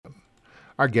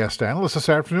Our guest analyst this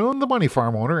afternoon, the Money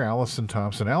Farm owner, Allison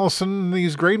Thompson. Allison,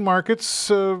 these grain markets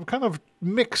kind of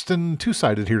mixed and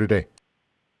two-sided here today.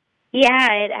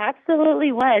 Yeah, it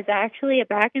absolutely was. Actually, a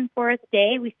back and forth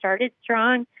day. We started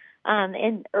strong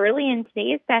and early in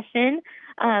today's session,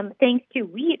 thanks to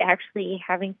wheat actually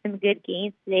having some good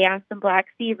gains today on some Black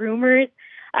Sea rumors.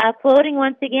 Floating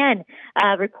once again,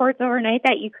 reports overnight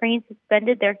that Ukraine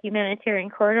suspended their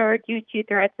humanitarian corridor due to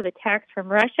threats of attacks from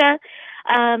Russia.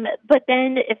 But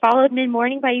then it followed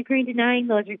mid-morning by Ukraine denying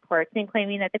those reports and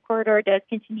claiming that the corridor does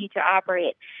continue to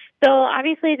operate. So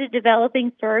obviously it's a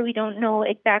developing story. We don't know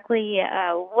exactly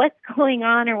what's going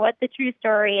on or what the true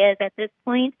story is at this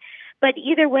point. But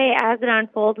either way, as it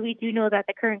unfolds, we do know that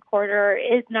the current corridor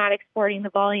is not exporting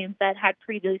the volumes that had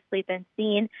previously been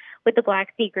seen with the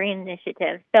Black Sea Grain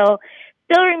Initiative. So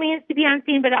still remains to be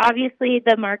unseen, but obviously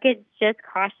the market's just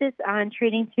cautious on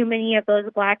trading too many of those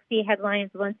Black Sea headlines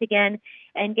once again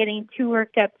and getting too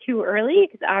worked up too early,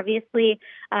 because obviously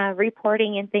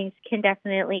reporting and things can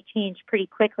definitely change pretty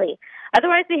quickly.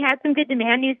 Otherwise, we had some good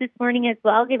demand news this morning as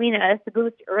well, giving us a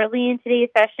boost early in today's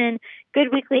session.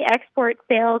 Good weekly export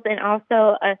sales and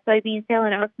also a soybean sale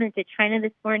announcement to China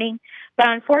this morning. But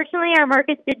unfortunately, our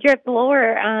markets did drift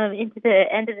lower into the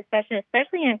end of the session,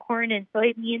 especially on corn and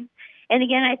soybeans. And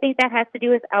again, I think that has to do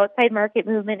with outside market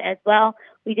movement as well.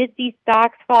 We did see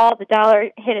stocks fall. The dollar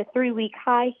hit a 3-week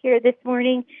high here this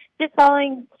morning, just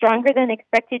falling stronger than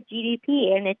expected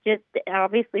GDP. And it just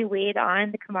obviously weighed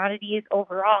on the commodities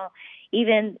overall.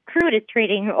 Even crude is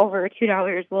trading over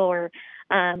 $2 lower,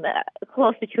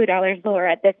 close to $2 lower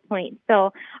at this point.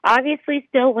 So obviously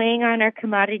still weighing on our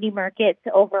commodity markets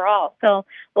overall. So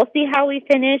we'll see how we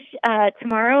finish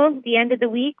tomorrow, the end of the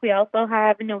week. We also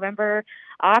have November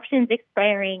options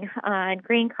expiring on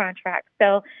grain contracts.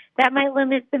 So that might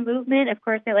limit the movement. Of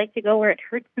course, I like to go where it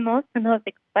hurts the most when those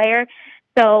expire.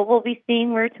 So we'll be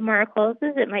seeing where tomorrow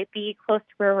closes. It might be close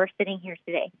to where we're sitting here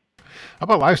today. How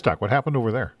about livestock? What happened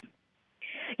over there?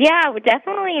 Yeah,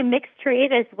 definitely a mixed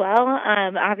trade as well.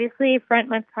 Obviously, front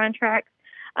month contracts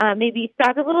maybe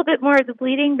stopped a little bit more of the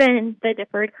bleeding than the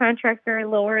deferred contracts are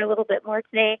lower a little bit more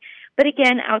today. But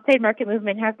again, outside market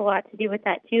movement has a lot to do with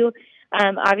that too.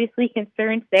 Obviously,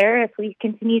 concerns there. If we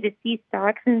continue to see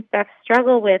stocks and stuff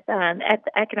struggle with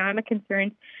economic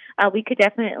concerns, we could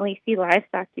definitely see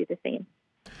livestock do the same.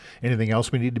 Anything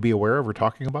else we need to be aware of or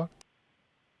talking about?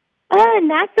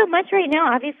 Not so much right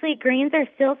now. Obviously, grains are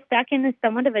still stuck in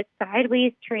somewhat of a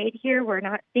sideways trade here. We're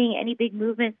not seeing any big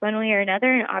movements one way or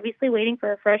another, and obviously waiting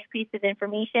for a fresh piece of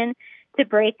information to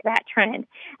break that trend.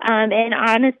 And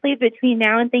honestly, between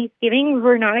now and Thanksgiving,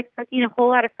 we're not expecting a whole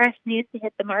lot of fresh news to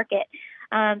hit the market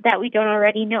that we don't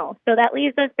already know. So that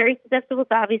leaves us very susceptible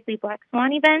to obviously black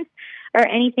swan events or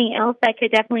anything else that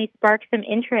could definitely spark some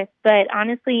interest. But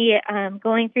honestly,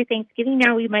 going through Thanksgiving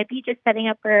now, we might be just setting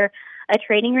up for a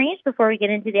trading range before we get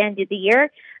into the end of the year.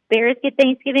 Bears get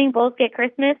Thanksgiving, bulls get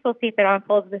Christmas. We'll see if it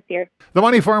unfolds this year. The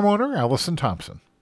Money Farm owner, Allison Thompson.